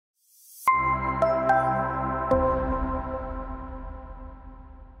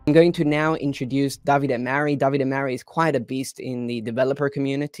I'm going to now introduce Davide Mauri. Davide Mauri is quite a beast in the developer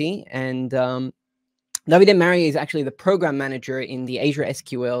community, and Davide Mauri is actually the program manager in the Azure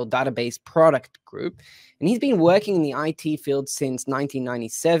SQL Database product group, and he's been working in the IT field since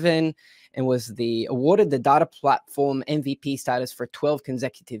 1997 and was awarded the data platform MVP status for 12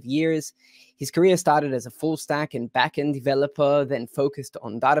 consecutive years. His career started as a full stack and backend developer, then focused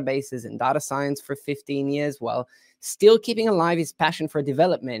on databases and data science for 15 years, while still keeping alive his passion for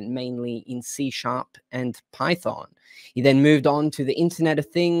development, mainly in C# and Python. He then moved on to the Internet of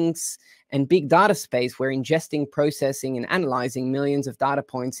Things and big data space, where ingesting, processing, and analyzing millions of data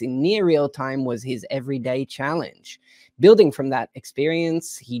points in near real time was his everyday challenge. Building from that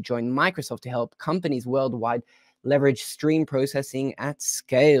experience, he joined Microsoft to help companies worldwide leverage stream processing at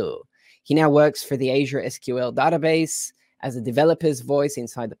scale. He now works for the Azure SQL Database as a developer's voice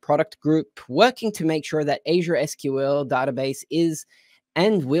inside the product group, working to make sure that Azure SQL Database is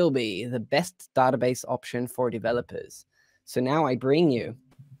and will be the best database option for developers. So now I bring you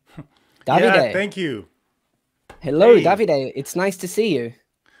Davide. Yeah, thank you. Hello, hey. Davide. It's nice to see you.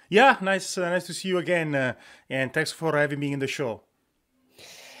 Yeah, nice to see you again, and thanks for having me in the show.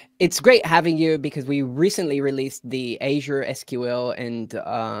 It's great having you because we recently released the Azure SQL and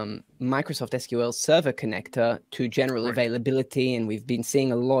Microsoft SQL Server connector to general availability, and we've been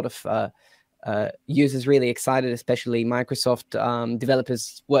seeing a lot of users really excited, especially Microsoft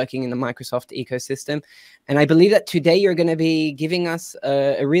developers working in the Microsoft ecosystem. And I believe that today you're going to be giving us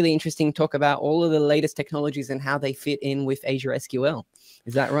a really interesting talk about all of the latest technologies and how they fit in with Azure SQL.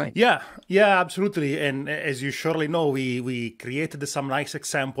 Is that right? Yeah, absolutely. And as you surely know, we created some nice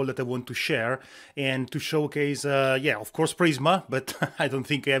example that I want to share and to showcase, of course, Prisma, but I don't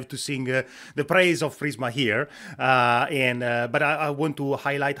think I have to sing the praise of Prisma here. But I want to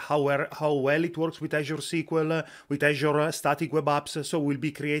highlight how well it works with Azure SQL, with Azure Static Web Apps. So we'll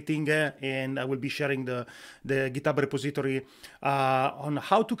be creating and I will be sharing the GitHub repository on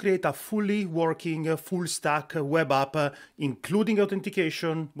how to create a fully working full stack web app, including authentication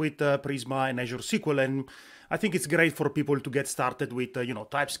with Prisma and Azure SQL. And I think it's great for people to get started with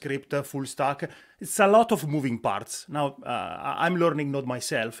TypeScript, full stack. It's a lot of moving parts. Now I'm learning Node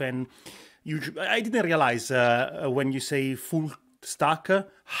myself, and I didn't realize when you say full stack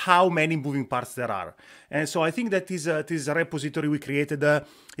how many moving parts there are. And so I think that this repository we created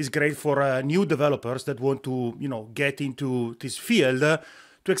is great for new developers that want to get into this field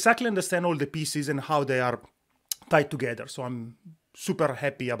to exactly understand all the pieces and how they are tied together. So I'm super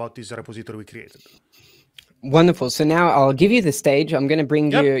happy about this repository we created. Wonderful. So now I'll give you the stage. I'm going to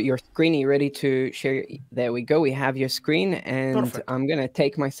bring you your screen. Are you ready to share? There we go. We have your screen, and perfect. I'm going to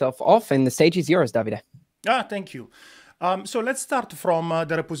take myself off, and the stage is yours, Davide. Thank you. So let's start from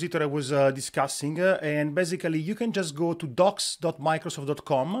the repository I was discussing, and basically you can just go to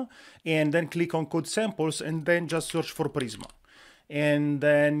docs.microsoft.com and then click on code samples and then just search for Prisma. And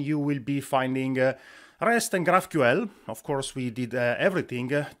then you will be finding REST and GraphQL. Of course, we did everything.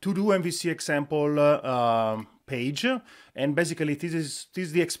 To-do MVC example page. And basically this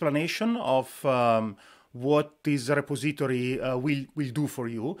is the explanation of what this repository will do for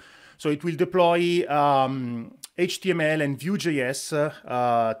you. So it will deploy HTML and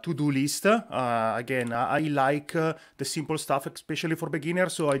Vue.js to-do list. Again, I like the simple stuff, especially for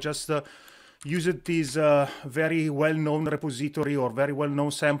beginners. So I just used this very well-known repository or very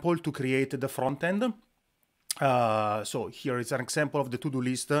well-known sample to create the front end. So here is an example of the to-do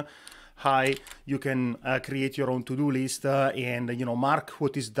list. Hi, you can create your own to-do list and mark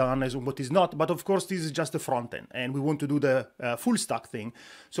what is done as what is not. But of course, this is just the front end, and we want to do the full stack thing.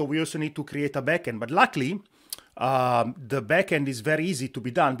 So we also need to create a backend. But luckily, the backend is very easy to be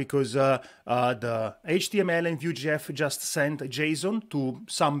done because the HTML and Vue.js just sent JSON to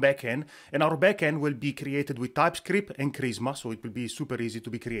some backend, and our backend will be created with TypeScript and Prisma, so it will be super easy to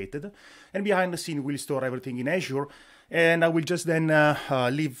be created. And behind the scene, we'll store everything in Azure. And I will just then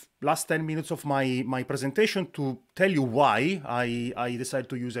leave last 10 minutes of my presentation to tell you why I decided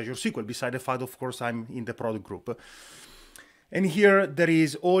to use Azure SQL, beside the fact, of course, I'm in the product group. And here there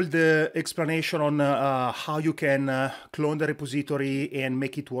is all the explanation on how you can clone the repository and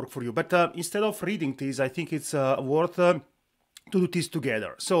make it work for you. But instead of reading this, I think it's worth to do this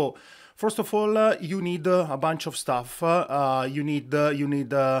together. So first of all, you need a bunch of stuff. You need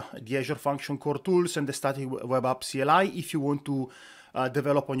the Azure Function Core tools and the Static Web App CLI if you want to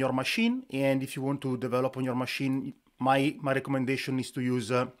develop on your machine. And if you want to develop on your machine, my recommendation is to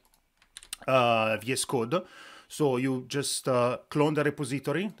use VS Code. So you just clone the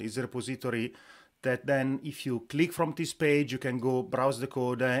repository. This repository that then if you click from this page, you can go browse the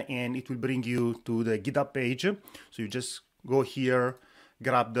code and it will bring you to the GitHub page. So you just go here,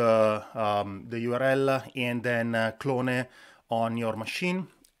 grab the URL and then clone it on your machine.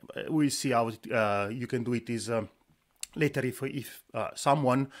 We'll see how you can do it later if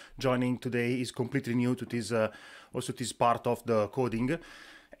someone joining today is completely new to this, also this part of the coding.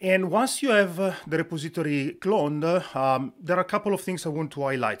 And once you have the repository cloned, there are a couple of things I want to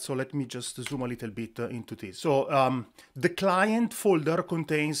highlight. So let me just zoom a little bit into this. So the client folder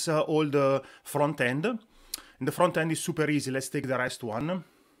contains all the front end. And the front end is super easy. Let's take the REST one.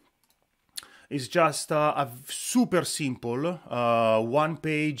 It's just a super simple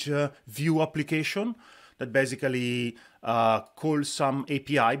one-page view application that basically calls some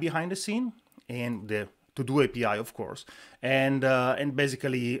API behind the scene, and the to-do API, of course, and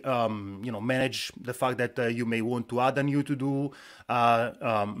basically manage the fact that you may want to add a new to-do,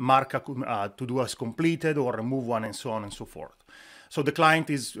 mark a to-do as completed, or remove one, and so on and so forth. So the client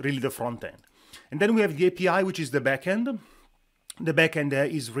is really the front end, and then we have the API, which is the backend. The backend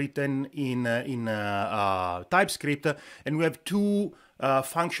is written in TypeScript, and we have two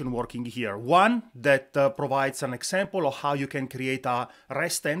functions working here. One that provides an example of how you can create a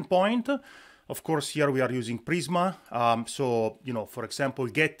REST endpoint. Of course, here we are using Prisma. So, for example,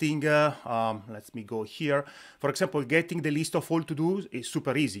 getting, let me go here. For example, getting the list of all to-dos is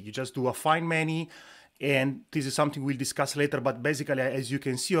super easy. You just do a find many, and this is something we'll discuss later. But basically, as you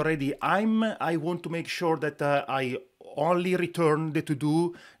can see already, I want to make sure that I only return the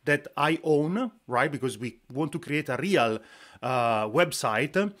to-do that I own, right? Because we want to create a real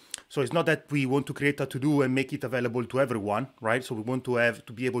website. So it's not that we want to create a to-do and make it available to everyone, right? So we want to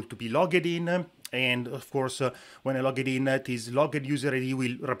be able to be logged in. And of course, when I log it in, this logged user ID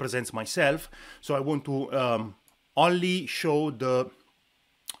will represent myself. So I want to only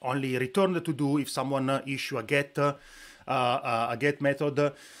return the to-do if someone issue a get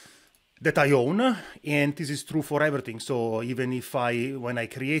method that I own, and this is true for everything. So even if when I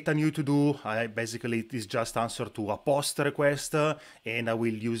create a new to-do, it is just answer to a post request, and I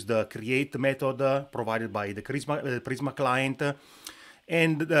will use the create method provided by the Prisma client.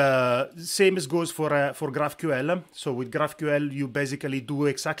 And same as goes for GraphQL. So with GraphQL, you basically do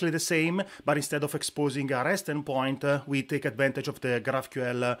exactly the same, but instead of exposing a REST endpoint, we take advantage of the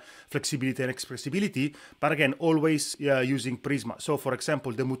GraphQL flexibility and expressibility, but again, always using Prisma. So for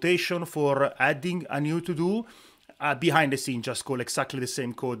example, the mutation for adding a new to-do, behind the scene, just call exactly the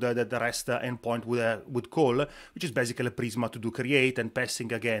same code that the REST endpoint would call, which is basically Prisma to do create, and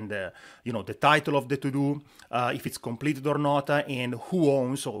passing again the title of the to-do, if it's completed or not, and who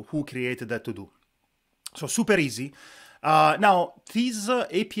owns or who created that to-do. So super easy. Now, this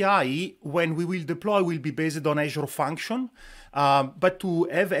API, when we will deploy, will be based on Azure Function. But to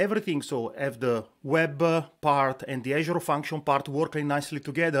have everything, so have the web part and the Azure Function part working nicely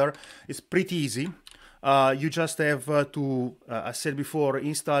together, is pretty easy. You just have to, as said before,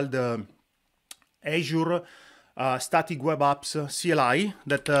 install the Azure Static Web Apps CLI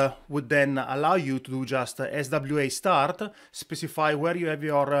that would then allow you to do just SWA start, specify where you have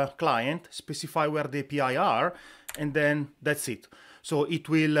your client, specify where the API are, and then that's it. So it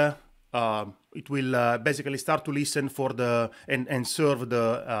will basically start to listen for and serve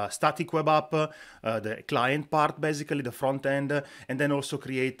the static web app, the client part, basically the front end, and then also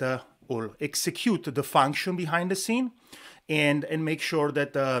create or execute the function behind the scene, and make sure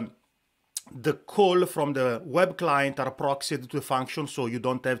that the call from the web client are proxied to the function, so you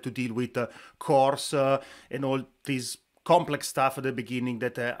don't have to deal with cores and all these complex stuff at the beginning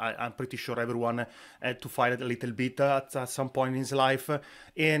that I'm pretty sure everyone had to fight a little bit at some point in his life,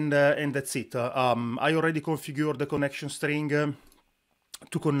 and that's it. I already configured the connection string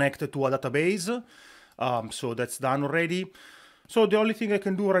to connect to a database, so that's done already. So the only thing I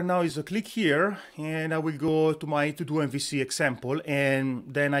can do right now is click here, and I will go to my to-do MVC example, and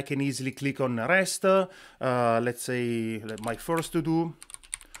then I can easily click on REST, let's say my first to-do,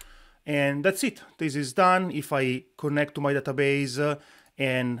 and that's it. This is done. If I connect to my database,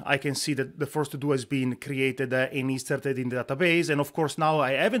 and I can see that the first to-do has been created and inserted in the database, and of course now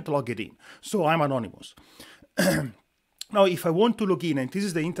I haven't logged in, so I'm anonymous. Now if I want to log in, and this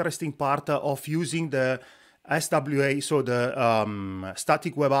is the interesting part of using the SWA, so the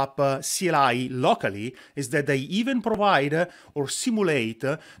Static Web App CLI locally, is that they even provide or simulate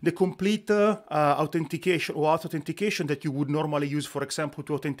the complete authentication or authentication that you would normally use, for example,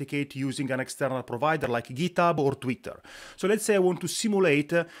 to authenticate using an external provider like GitHub or Twitter. So let's say I want to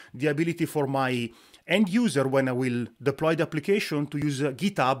simulate the ability for my end user, when I will deploy the application, to use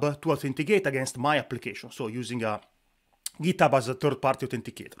GitHub to authenticate against my application. So using a GitHub as a third-party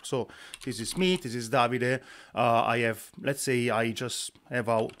authenticator. So this is me, this is Davide. I have, let's say I just have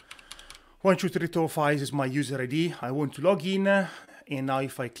a 1, 2, 3, 4, 5 is my user ID. I want to log in, And now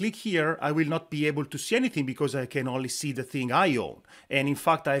if I click here, I will not be able to see anything because I can only see the thing I own. And in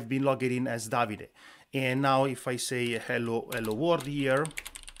fact, I've been logged in as Davide. And now if I say hello world here,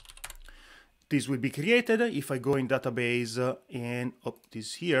 this will be created. If I go in database and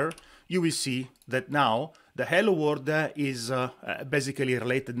this here, you will see that now the hello world is basically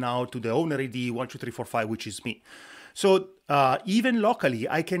related now to the owner ID 12345, which is me. So even locally,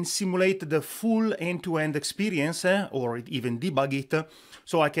 I can simulate the full end-to-end experience or even debug it.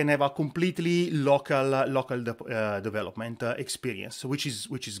 So I can have a completely local development experience, which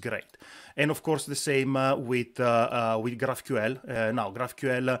is great. And of course, the same with GraphQL. Now,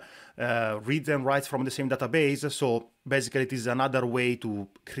 GraphQL reads and writes from the same database. So basically, it is another way to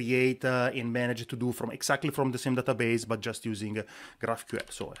create and manage to do exactly from the same database, but just using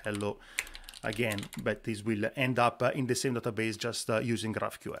GraphQL. So hello again, but this will end up in the same database just using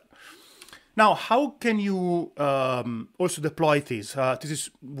GraphQL. Now, how can you also deploy this? This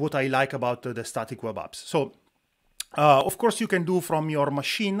is what I like about the static web apps. So, of course, you can do from your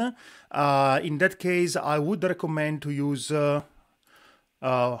machine. In that case, I would recommend to use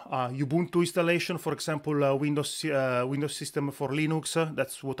Ubuntu installation, for example, Windows system for Linux.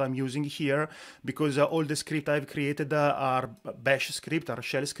 That's what I'm using here because all the scripts I've created are bash script, are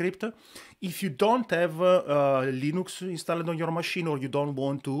shell script. If you don't have Linux installed on your machine or you don't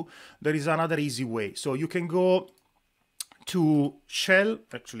want to, there is another easy way. So you can go to shell,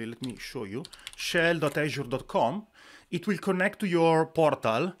 actually, let me show you, shell.azure.com. It will connect to your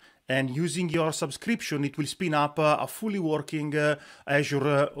portal, and using your subscription, it will spin up a fully working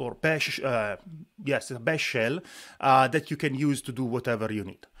Azure or Bash, yes, a Bash shell that you can use to do whatever you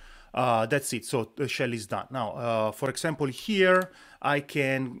need. That's it. So the shell is done. Now, for example, here I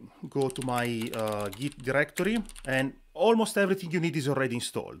can go to my Git directory, and almost everything you need is already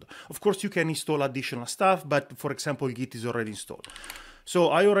installed. Of course, you can install additional stuff, but for example, Git is already installed. So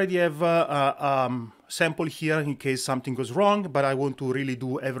I already have a sample here in case something goes wrong, but I want to really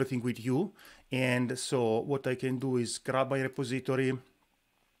do everything with you. And so what I can do is grab my repository,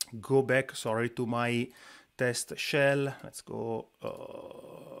 go back, sorry, to my test shell. Let's go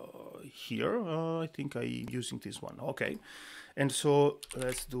here. I think I'm using this one. Okay. And so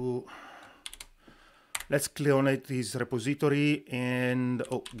let's clone this repository and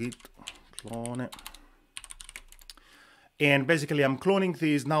git clone. And basically, I'm cloning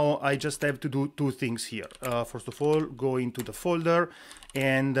this. Now I just have to do two things here. First of all, go into the folder,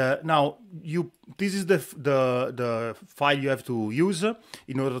 and now this is the file you have to use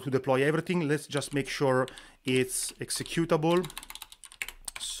in order to deploy everything. Let's just make sure it's executable.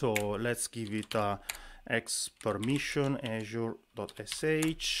 So let's give it a x permission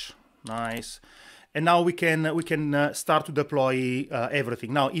azure.sh. Nice. And now we can start to deploy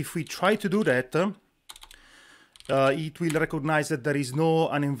everything. Now, if we try to do that. It will recognize that there is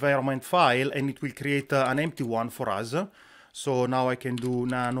an environment file, and it will create an empty one for us. So now I can do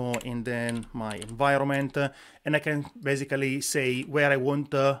nano and then my environment, and I can basically say where I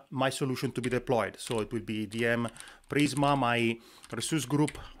want my solution to be deployed. So it will be DM Prisma, my resource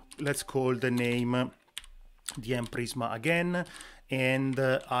group. Let's call the name DM Prisma again, and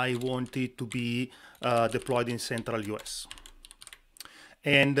I want it to be deployed in Central US.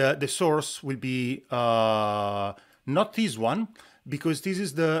 And the source will be not this one, because this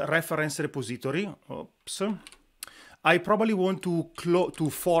is the reference repository. Oops. I probably want to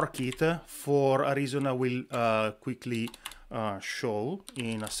fork it for a reason I will quickly show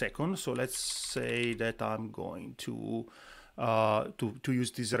in a second. So let's say that I'm going to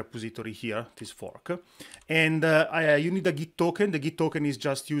use this repository here, this fork. And you need a Git token. The Git token is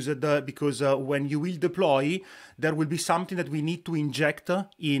just used because when you will deploy, there will be something that we need to inject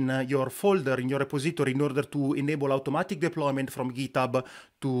in your folder, in your repository, in order to enable automatic deployment from GitHub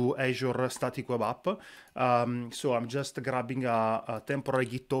to Azure Static Web App. So I'm just grabbing a temporary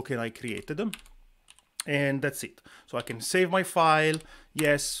Git token I created. And that's it. So I can save my file.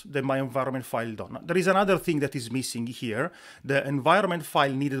 Yes, then my environment file done. There is another thing that is missing here. The environment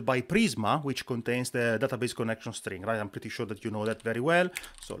file needed by Prisma, which contains the database connection string, right? I'm pretty sure that you know that very well.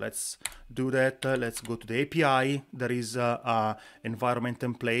 So let's do that. Let's go to the API. There is a environment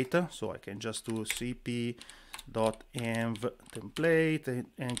template. So I can just do cp.env template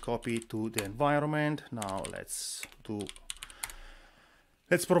and copy it to the environment. Now let's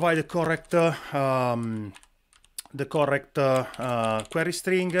provide the correct query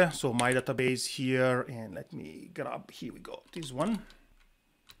string. So my database here, and let me grab, here we go, this one.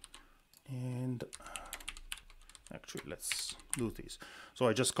 And actually, let's do this. So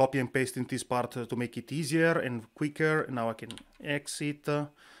I just copy and paste in this part to make it easier and quicker. Now I can exit.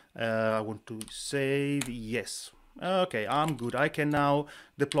 I want to save, yes. Okay, I'm good. I can now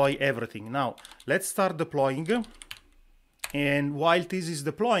deploy everything. Now, let's start deploying. And while this is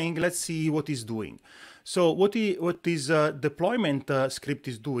deploying, let's see what it's doing. So what this deployment script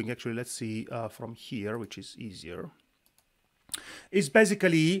is doing, actually, let's see from here, which is easier, is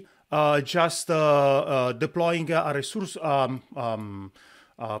basically just deploying a resource ARM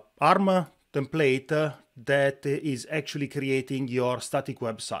template that is actually creating your static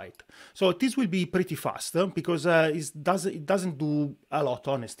website. So this will be pretty fast because it doesn't do a lot,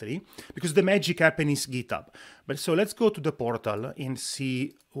 honestly, because the magic happens in GitHub. But so let's go to the portal and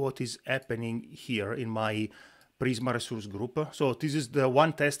see what is happening here in my Prisma resource group. So this is the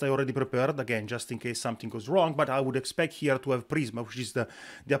one test I already prepared, again, just in case something goes wrong, but I would expect here to have Prisma, which is the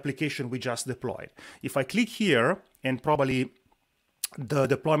application we just deployed. If I click here, and probably the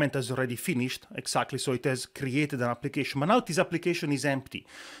deployment has already finished, exactly, so it has created an application, but now this application is empty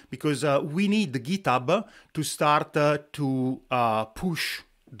because we need the GitHub to start to push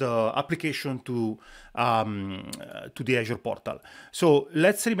the application to the Azure portal. So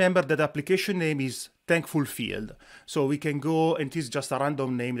let's remember that the application name is thankful field. So we can go, and it is just a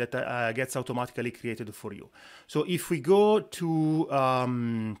random name that gets automatically created for you. So if we go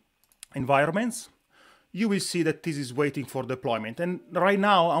to environments, you will see that this is waiting for deployment. And right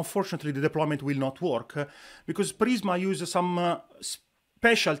now, unfortunately, the deployment will not work because Prisma uses some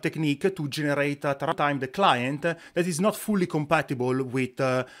special technique to generate at runtime the client that is not fully compatible with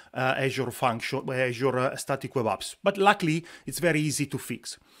Azure Static Web Apps. But luckily, it's very easy to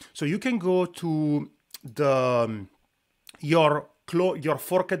fix. So you can go to your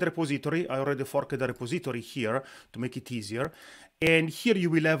forked repository. I already forked the repository here to make it easier. And here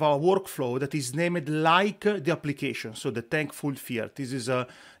you will have a workflow that is named like the application. So the thankful field. This is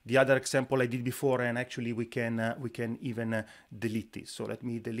the other example I did before, and actually we can even delete this. So let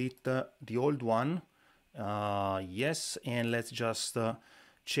me delete the old one. Yes, and let's just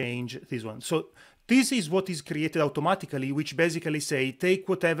change this one. So this is what is created automatically, which basically say take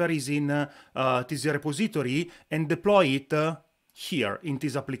whatever is in this repository and deploy it here in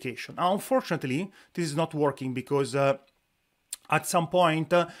this application. Now, unfortunately, this is not working because at some point,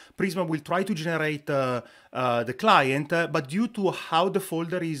 Prisma will try to generate the client, but due to how the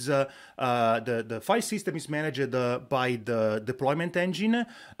folder is, the file system is managed by the deployment engine,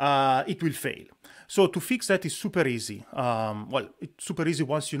 it will fail. So to fix that is super easy. Well, it's super easy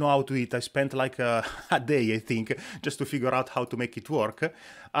once you know how to do it. I spent like a day, I think, just to figure out how to make it work.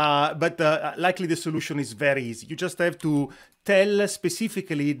 But likely the solution is very easy. You just have to tell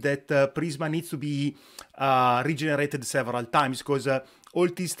specifically that Prisma needs to be regenerated several times because all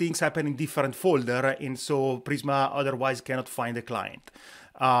these things happen in different folder, and so Prisma otherwise cannot find the client.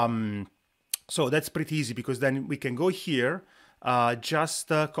 So that's pretty easy because then we can go here, just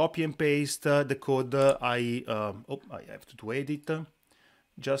copy and paste the code. I have to edit.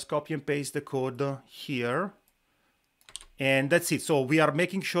 Just copy and paste the code here. And that's it. So we are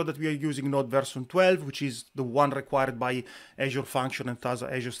making sure that we are using Node version 12, which is the one required by Azure Function and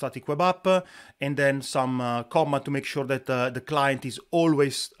Azure Static Web App, and then some command to make sure that the client is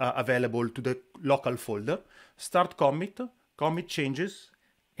always available to the local folder. Start commit, commit changes,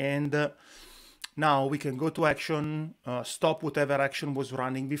 and now we can go to action, stop whatever action was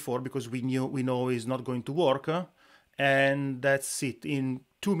running before because we know is not going to work, and that's it. In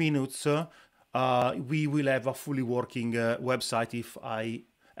 2 minutes. We will have a fully working website if I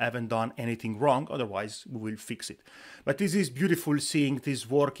haven't done anything wrong. Otherwise, we will fix it. But this is beautiful seeing this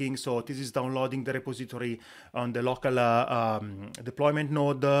working. So this is downloading the repository on the local deployment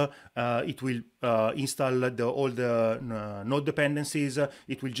node. It will install all the node dependencies.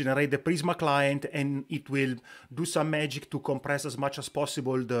 It will generate the Prisma client, and it will do some magic to compress as much as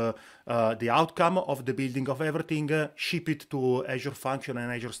possible the outcome of the building of everything, ship it to Azure Function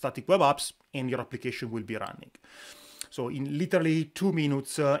and Azure Static Web Apps, and your application will be running. So in literally 2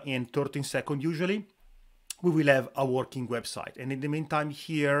 minutes and 13 seconds usually, we will have a working website. And in the meantime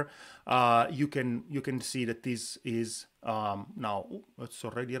here, you can see that this is now, it's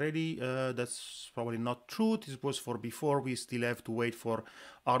already ready. That's probably not true. This was for before. We still have to wait for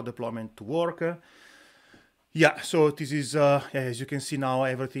our deployment to work. Yeah, so this is, as you can see now,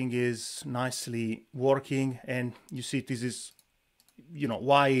 everything is nicely working. And you see this is, you know,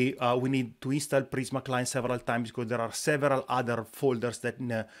 why we need to install Prisma client several times, because there are several other folders that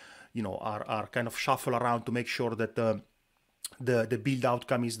you know are kind of shuffle around to make sure that the build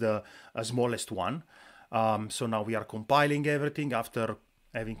outcome is the smallest one. So now we are compiling everything after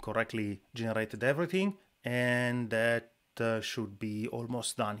having correctly generated everything, and that should be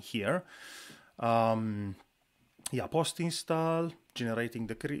almost done here. Yeah, post install, generating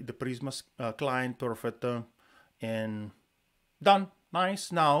the Prisma client, perfect. and done.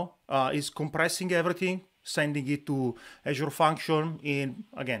 Nice. Now is compressing everything, sending it to Azure Function in,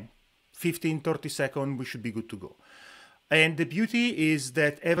 again, 15-30 seconds, we should be good to go. And the beauty is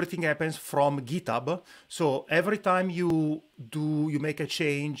that everything happens from GitHub. So every time you make a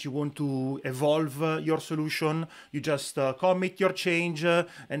change, you want to evolve your solution, you just commit your change, and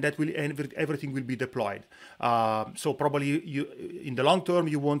that will everything will be deployed. So probably in the long term,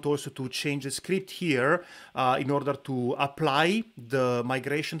 you want also to change the script here in order to apply the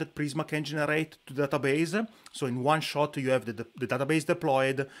migration that Prisma can generate to the database. So in one shot, you have the database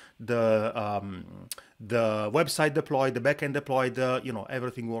deployed, the website deployed, the backend deployed,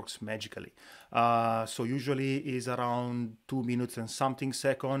 everything works magically. So usually is around 2 minutes and something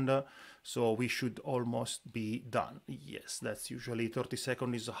second. So we should almost be done. Yes, that's usually 30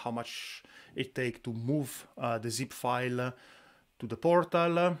 seconds is how much it takes to move the zip file to the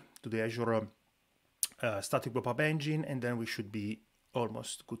portal, to the Azure Static Web App engine, and then we should be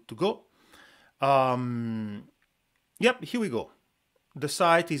almost good to go. Yep, here we go. The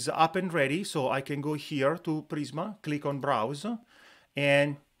site is up and ready, so I can go here to Prisma, click on Browse,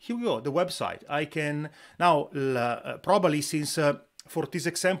 and here we go, the website. I can now, probably since for this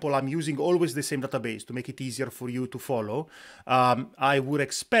example, I'm using always the same database to make it easier for you to follow. I would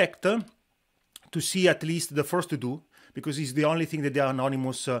expect to see at least the first to do, because it's the only thing that the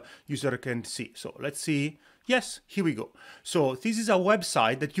anonymous user can see. So let's see. Yes, here we go. So this is a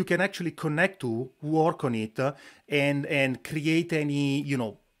website that you can actually connect to, work on it, and create any,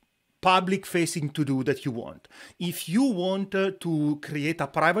 public facing to-do that you want. If you want to create a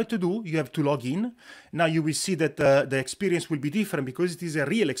private to-do, you have to log in. Now you will see that the experience will be different because it is a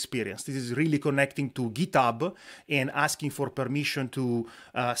real experience. This is really connecting to GitHub and asking for permission to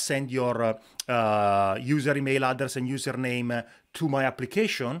send your user email address and username to my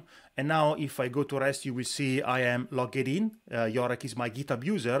application. And now if I go to REST, you will see I am logged in. Yorek is my GitHub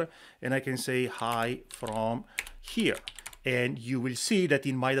user, and I can say hi from here. And you will see that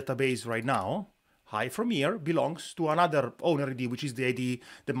in my database right now, hi from here belongs to another owner ID, which is the ID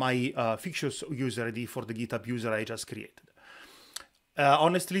that my fixtures user ID for the GitHub user I just created.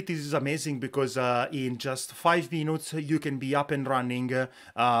 Honestly, this is amazing because in just 5 minutes, you can be up and running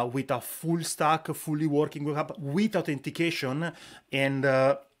with a full stack, fully working with authentication. And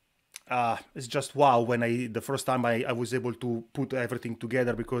it's just wow when the first time I was able to put everything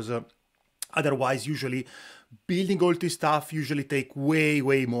together, because otherwise, usually building all this stuff usually take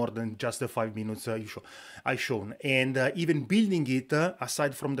way more than just the 5 minutes I shown. And even building it,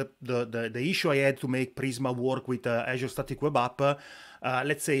 aside from the issue I had to make Prisma work with Azure Static Web App,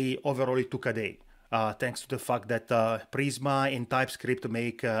 let's say overall it took a day. Thanks to the fact that Prisma and TypeScript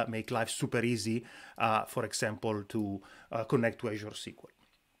make life super easy, for example, to connect to Azure SQL.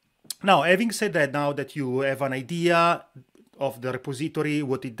 Now, having said that, now that you have an idea of the repository,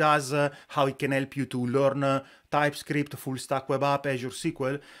 what it does, how it can help you to learn TypeScript, full stack web app, Azure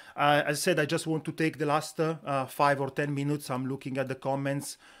SQL. As I said, I just want to take the last 5 or 10 minutes. I'm looking at the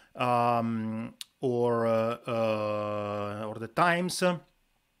comments or the times.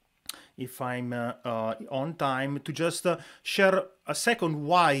 If I'm on time, to just share a second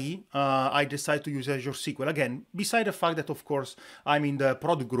why I decided to use Azure SQL. Again, beside the fact that, of course, I'm in the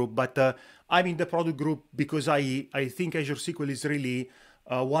product group, but I'm in the product group because I think Azure SQL is really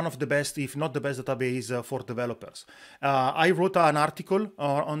one of the best, if not the best database for developers. I wrote an article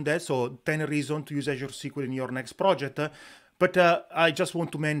on that, so 10 reasons to use Azure SQL in your next project. But I just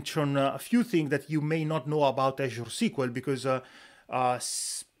want to mention a few things that you may not know about Azure SQL, because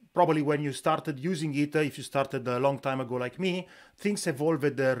probably when you started using it, if you started a long time ago like me, things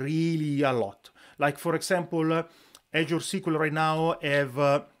evolved really a lot. Like, for example, Azure SQL right now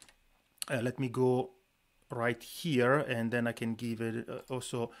have, let me go right here, and then I can give it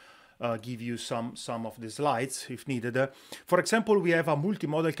also give you some of the slides if needed. For example, we have a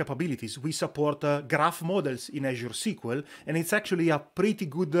multi-model capabilities. We support graph models in Azure SQL, and it's actually a pretty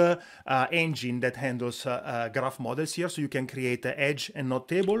good engine that handles graph models here, so you can create an edge and not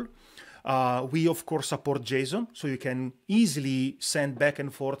table. We, of course, support JSON, so you can easily send back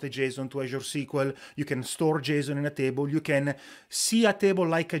and forth a JSON to Azure SQL. You can store JSON in a table. You can see a table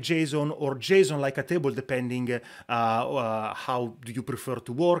like a JSON or JSON like a table, depending how do you prefer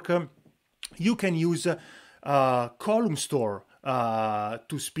to work. You can use columnstore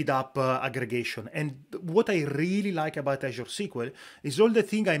to speed up aggregation. And what I really like about Azure SQL is all the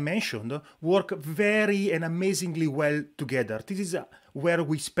things I mentioned work very and amazingly well together. This is where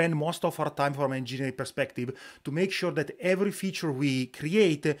we spend most of our time from an engineering perspective to make sure that every feature we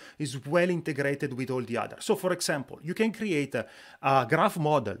create is well integrated with all the others. So for example, you can create a graph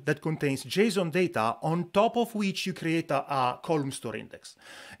model that contains JSON data on top of which you create a column store index.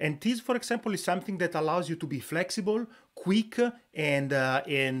 And this, for example, is something that allows you to be flexible, quick, and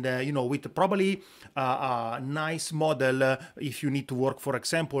with probably a nice model if you need to work, for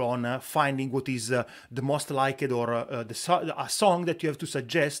example, on finding what is the most liked or a song that you have to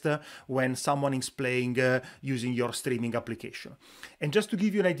suggest when someone is playing using your streaming application. And just to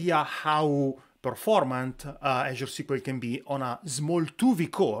give you an idea how performant Azure SQL can be on a small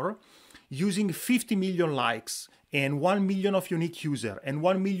 2V core, using 50 million likes and 1 million of unique user and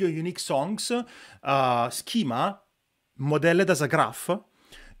 1 million unique songs schema modeled as a graph.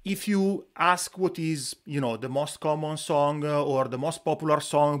 If you ask what is, the most common song or the most popular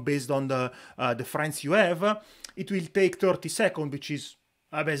song based on the friends you have, it will take 30 seconds, which is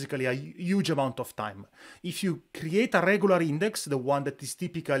basically a huge amount of time. If you create a regular index, the one that is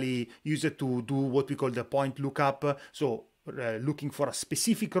typically used to do what we call the point lookup, so looking for a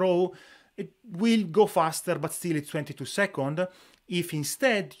specific row, it will go faster, but still it's 22 seconds. If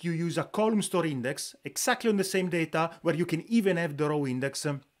instead you use a column store index exactly on the same data, where you can even have the row index,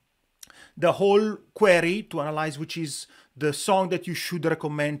 the whole query to analyze which is the song that you should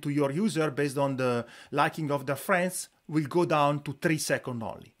recommend to your user based on the liking of their friends will go down to 3 seconds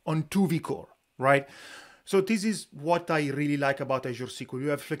only on 2V core, right? So this is what I really like about Azure SQL. You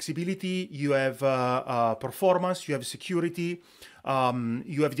have flexibility, you have performance, you have security,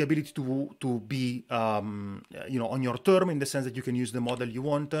 you have the ability to be on your term, in the sense that you can use the model you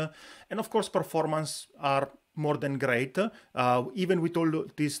want, and of course performance are more than great, even with all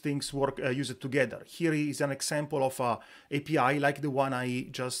these things used together. Here is an example of a API like the one I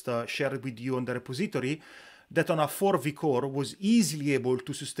just shared with you on the repository, that on a 4V core was easily able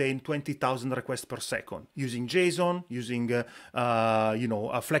to sustain 20,000 requests per second using JSON, using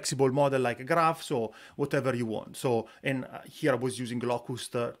a flexible model like a graph, so whatever you want. So, and here I was using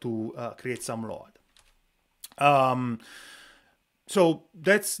Locust to create some load. So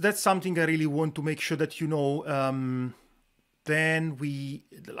that's something I really want to make sure that you know. Then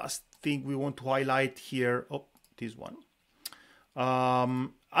the last thing we want to highlight here, this one.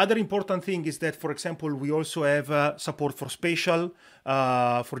 Other important thing is that, for example, we also have support for spatial,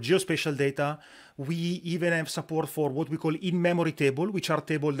 for geospatial data. We even have support for what we call in-memory table, which are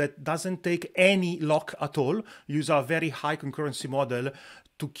tables that doesn't take any lock at all, use a very high concurrency model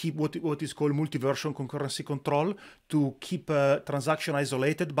to keep what is called multi-version concurrency control, to keep transaction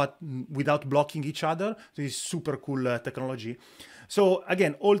isolated, but without blocking each other. This is super cool technology. So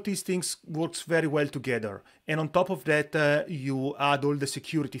again, all these things works very well together. And on top of that, you add all the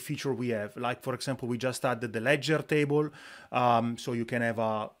security feature we have. Like, for example, we just added the ledger table. So you can have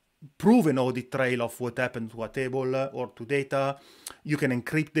a proven audit trail of what happened to a table or to data. You can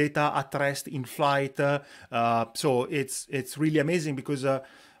encrypt data at rest in flight. So it's really amazing, because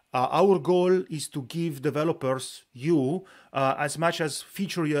our goal is to give developers as much as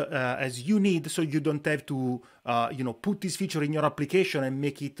feature as you need, so you don't have to put this feature in your application and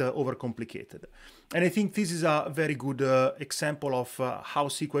make it overcomplicated. And I think this is a very good example of how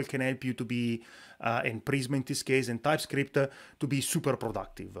SQL can help you to be, and Prisma in this case, and TypeScript to be super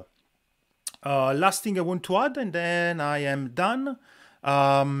productive. Last thing I want to add, and then I am done.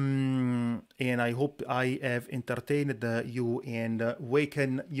 And I hope I have entertained you and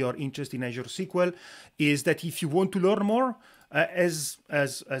awakened your interest in Azure SQL, is that if you want to learn more, as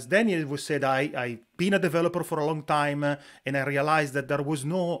Daniel was said, I've been a developer for a long time, and I realized that there was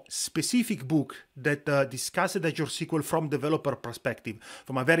no specific book that discussed Azure SQL from developer perspective,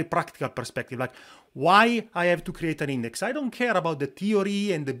 from a very practical perspective, like why I have to create an index. I don't care about the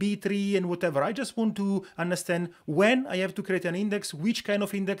theory and the B tree and whatever. I just want to understand when I have to create an index, which kind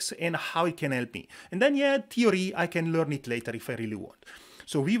of index, and how it can help me. And then, yeah, theory, I can learn it later if I really want.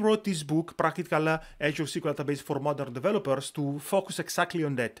 So we wrote this book, Practical Azure SQL Database for Modern Developers, to focus exactly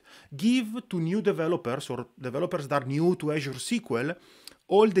on that. Give to new developers or developers that are new to Azure SQL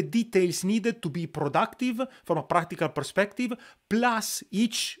all the details needed to be productive from a practical perspective, plus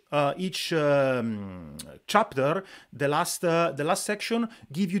each chapter, the last section,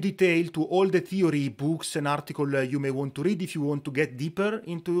 give you detail to all the theory books and articles you may want to read if you want to get deeper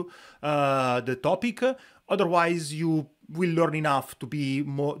into the topic. Otherwise, you will learn enough to be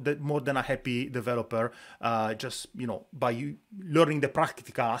more than a happy developer, just by learning the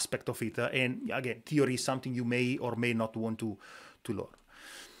practical aspect of it. And again, theory is something you may or may not want to learn.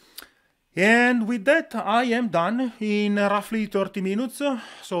 And with that, I am done in roughly 30 minutes.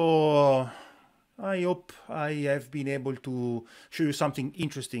 So I hope I have been able to show you something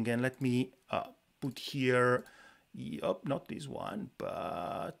interesting. And let me put here, not this one,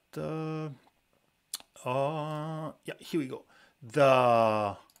 but yeah, here we go.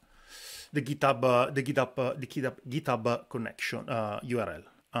 The GitHub connection URL.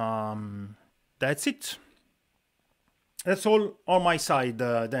 That's it. That's all on my side,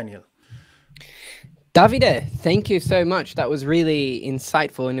 Daniel. Davide, thank you so much. That was really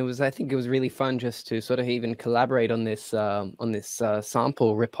insightful, and I think it was really fun just to sort of even collaborate on this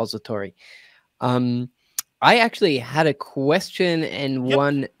sample repository. I actually had a question and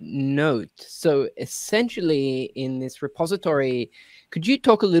one note. So essentially, in this repository, could you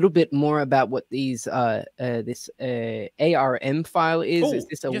talk a little bit more about what these this ARM file is? Is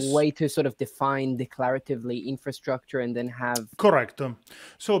this a way to sort of define declaratively infrastructure and then have... Correct.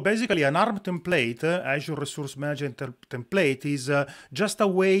 So basically, an ARM template, Azure Resource Management template, is just a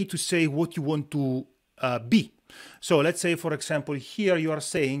way to say what you want to be. So let's say, for example, here you are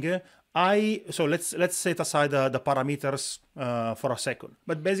saying, so let's set aside the parameters for a second.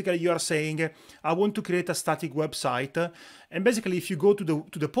 But basically, you are saying, I want to create a static website. And basically, if you go to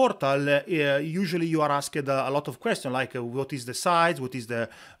the portal, usually you are asked a lot of questions like what is the size, what is the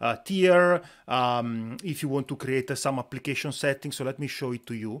tier, if you want to create some application settings. So let me show it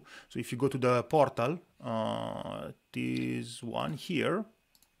to you. So if you go to the portal, this one here.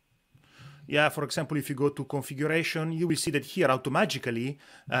 Yeah, for example, if you go to configuration, you will see that here automatically,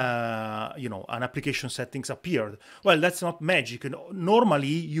 an application settings appeared. Well, that's not magic. Normally,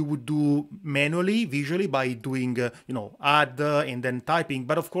 you would do manually, visually, by doing, add and then typing.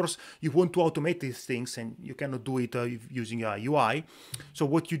 But of course, you want to automate these things, and you cannot do it using a UI. So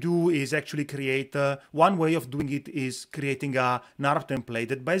what you do is actually create, one way of doing it is creating an ARM template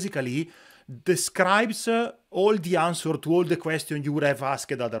that basically describes all the answer to all the questions you would have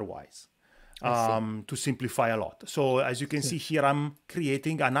asked otherwise. To simplify a lot. So as you can see here, I'm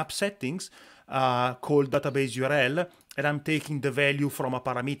creating an app settings called database URL, and I'm taking the value from a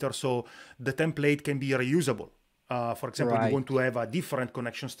parameter so the template can be reusable. For example, you want to have a different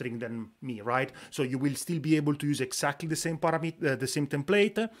connection string than me, right? So you will still be able to use exactly the same parameter, the same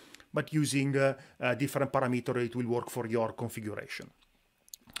template, but using a different parameter, it will work for your configuration.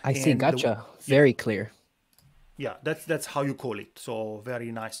 I see, gotcha. Very clear. Yeah, that's how you call it. So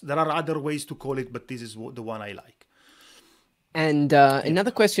very nice. There are other ways to call it, but this is the one I like. And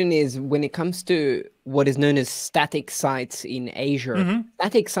another question is, when it comes to what is known as static sites in Azure,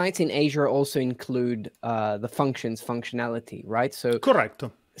 static sites in Azure also include the functionality, right? So correct.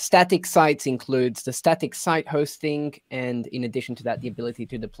 Static sites includes the static site hosting, and in addition to that, the ability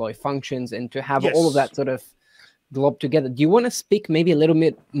to deploy functions and to have all of that sort of glob together. Do you want to speak maybe a little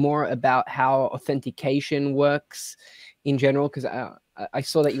bit more about how authentication works in general? Because I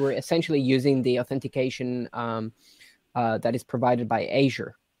saw that you were essentially using the authentication that is provided by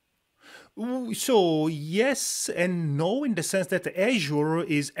Azure. So yes and no, in the sense that Azure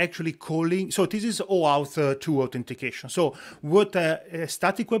is actually calling. So this is OAuth 2 authentication. So what a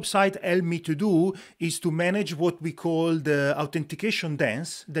static website helped me to do is to manage what we call the authentication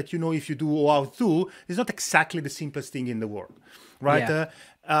dance. That, if you do OAuth 2, it's not exactly the simplest thing in the world, right?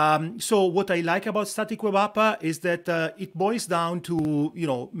 Yeah. So what I like about Static Web App is that it boils down to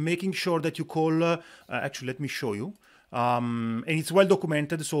making sure that you call. Actually, let me show you. And it's well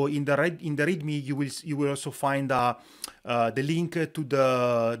documented. So in the README, you will also find the link to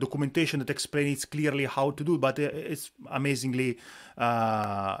the documentation that explains clearly how to do. But it's amazingly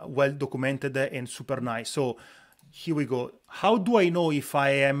well documented and super nice. So here we go. How do I know if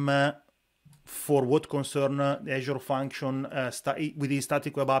I am for what concern Azure function within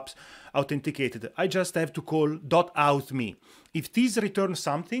Static Web Apps authenticated? I just have to call .auth.me. If this returns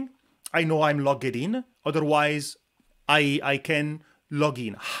something, I know I'm logged in. Otherwise, I can log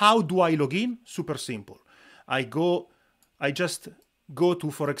in. How do I log in? Super simple. I just go to,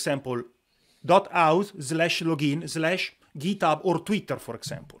 for example, .auth/login/GitHub or Twitter, for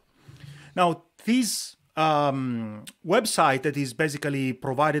example. Now, this website that is basically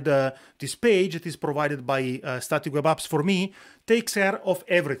provided, this page that is provided by Static Web Apps for me, takes care of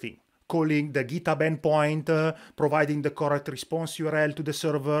everything. Calling the GitHub endpoint, providing the correct response URL to the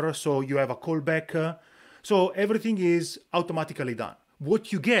server, so you have a callback. So everything is automatically done.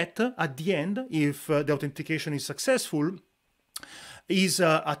 What you get at the end, if the authentication is successful, is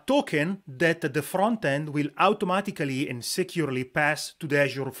a token that the front end will automatically and securely pass to the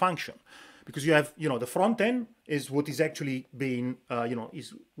Azure function. Because you have, the front end is what is actually being,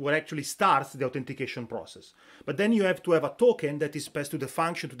 is what actually starts the authentication process. But then you have to have a token that is passed to the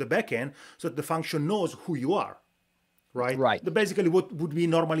function, to the backend, so that the function knows who you are. right? Right. Basically, what would be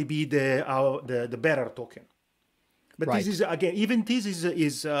normally be the bearer token. But Right. this is, again, even this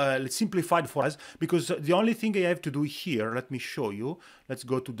is simplified for us, because the only thing I have to do here, let me show you. Let's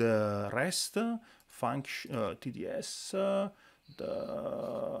go to the REST function, TDS.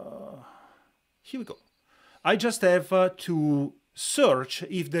 Here we go. I just have to search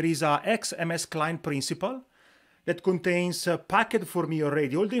if there is a XMS client principal that contains packed for me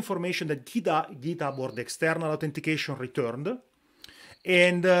already all the information that GitHub or the external authentication returned.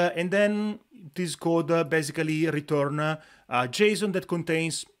 And then this code basically return JSON that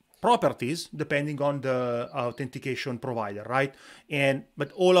contains properties depending on the authentication provider, right?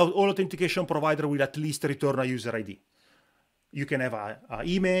 But all authentication provider will at least return a user ID. You can have a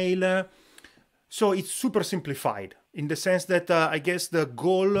email. So it's super simplified in the sense that I guess the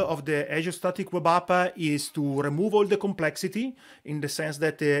goal of the Azure Static Web App is to remove all the complexity, in the sense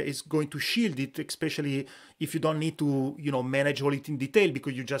that it's going to shield it, especially if you don't need to, manage all it in detail,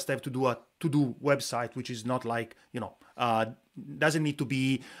 because you just have to do a to-do website, which is not like, doesn't need to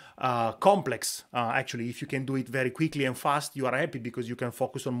be complex. Actually, if you can do it very quickly and fast, you are happy because you can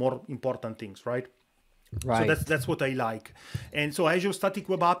focus on more important things, right? Right. So that's what I like. And so Azure Static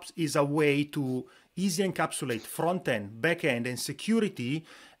Web Apps is a way to easily encapsulate front-end, back-end, and security,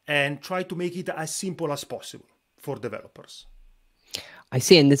 and try to make it as simple as possible for developers. I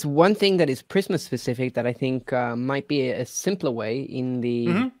see. And there's one thing that is Prisma specific that I think might be a simpler way in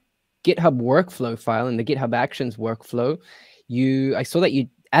the GitHub workflow file, in the GitHub Actions workflow. I saw that you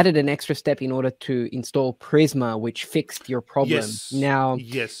added an extra step in order to install Prisma, which fixed your problem. Yes. Now,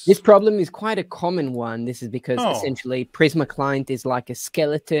 yes. This problem is quite a common one. This is because essentially Prisma client is like a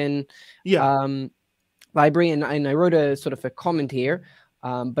skeleton library. And I wrote a sort of a comment here,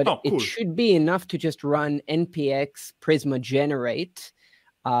 but cool. It should be enough to just run npx Prisma generate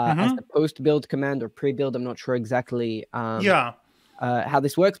as the post-build command or pre-build. I'm not sure exactly how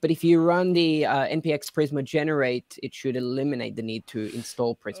this works, but if you run the npx Prisma generate, it should eliminate the need to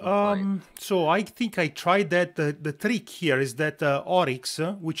install Prisma client. So I think I tried that. The trick here is that Oryx,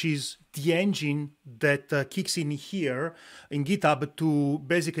 which is the engine that kicks in here in GitHub to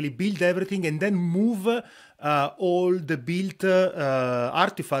basically build everything and then move all the built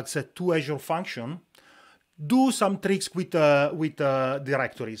artifacts to Azure Function, do some tricks with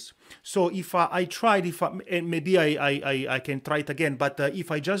directories. So if I tried, and maybe I can try it again, but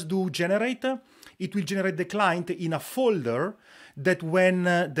if I just do generate, it will generate the client in a folder that when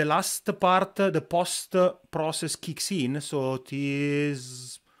the last part, the post process kicks in, so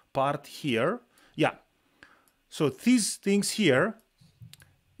this part here, so these things here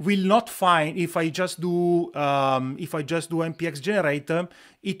will not find, if I just do npx generate,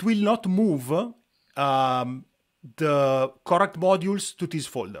 it will not move the correct modules to this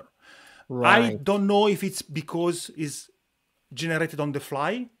folder. Right. I don't know if it's because it's generated on the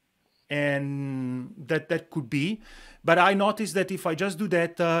fly, and that could be. But I noticed that if I just do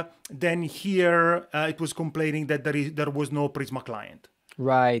that, then here it was complaining that there was no Prisma client.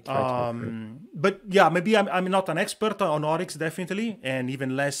 Right. But yeah, maybe I'm not an expert on Oryx, definitely, and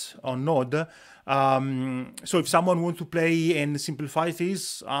even less on Node. So if someone wants to play and simplify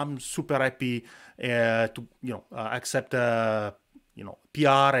this, I'm super happy to accept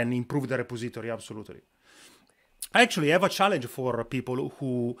PR and improve the repository. Absolutely. Actually, I have a challenge for people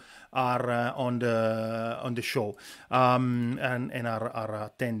who are on the show and are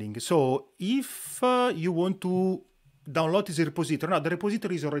attending. So if you want to download this repository, now the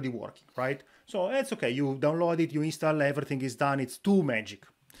repository is already working, right? So it's okay. You download it, you install, everything is done. It's too magic.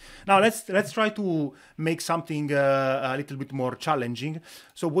 Now let's try to make something a little bit more challenging.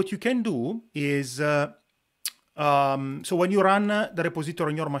 So what you can do is, so when you run the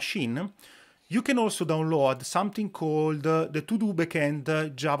repository on your machine, you can also download something called the to-do backend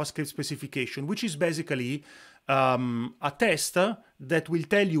JavaScript specification, which is basically a test that will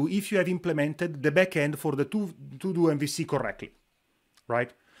tell you if you have implemented the backend for the to-do MVC correctly,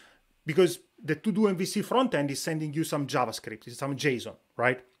 right? Because the to-do MVC frontend is sending you some JavaScript, some JSON,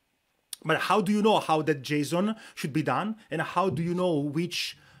 right? But how do you know how that JSON should be done? And how do you know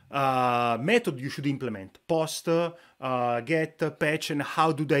which method you should implement? Post, get, patch, and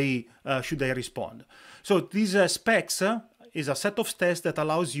how do they should they respond? So these specs is a set of tests that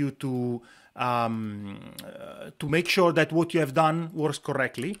allows you to make sure that what you have done works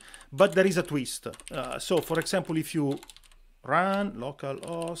correctly. But there is a twist. So for example, if you run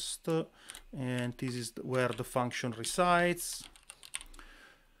localhost, and this is where the function resides,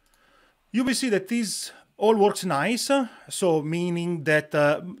 you will see that this all works nice. So meaning that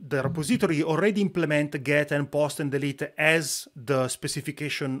the repository already implement get and post and delete as the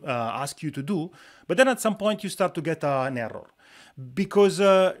specification asks you to do. But then at some point you start to get an error. Because,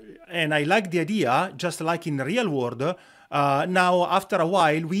 and I like the idea, just like in the real world, now after a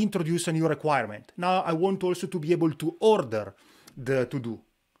while we introduce a new requirement. Now I want also to be able to order the to-do.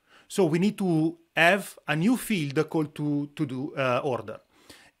 So we need to have a new field called to-do order.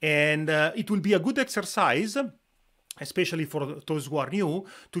 And it will be a good exercise, especially for those who are new,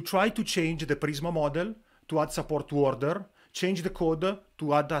 to try to change the Prisma model to add support to order, change the code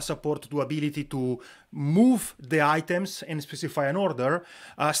to add a support to ability to move the items and specify an order,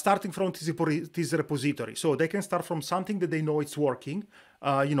 starting from this repository. So they can start from something that they know it's working,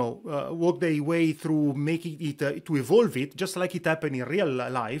 work their way through making it to evolve it, just like it happened in real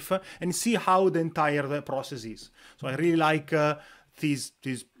life, and see how the entire process is. So I really like this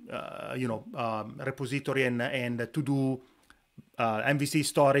repository and to do MVC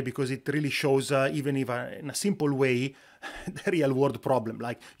story, because it really shows, even if in a simple way, the real world problem.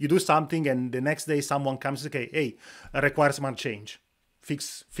 Like you do something and the next day someone comes, okay, hey, requires some change,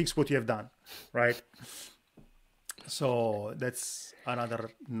 fix what you have done, right? So that's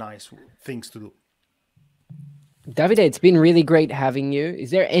another nice things to do. Davide, it's been really great having you. Is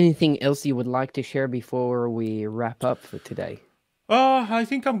there anything else you would like to share before we wrap up for today? I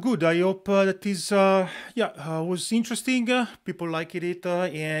think I'm good. I hope that this was interesting. People liked it,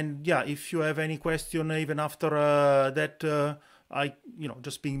 and yeah, if you have any question even after that,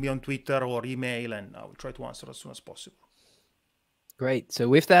 just ping me on Twitter or email, and I will try to answer as soon as possible. Great. So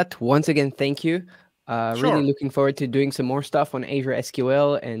with that, once again, thank you. Sure. Really looking forward to doing some more stuff on Azure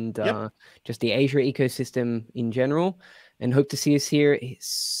SQL and just the Azure ecosystem in general, and hope to see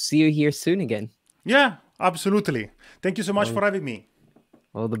you here soon again. Yeah, absolutely. Thank you so much for having me.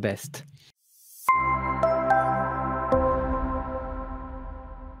 All the best.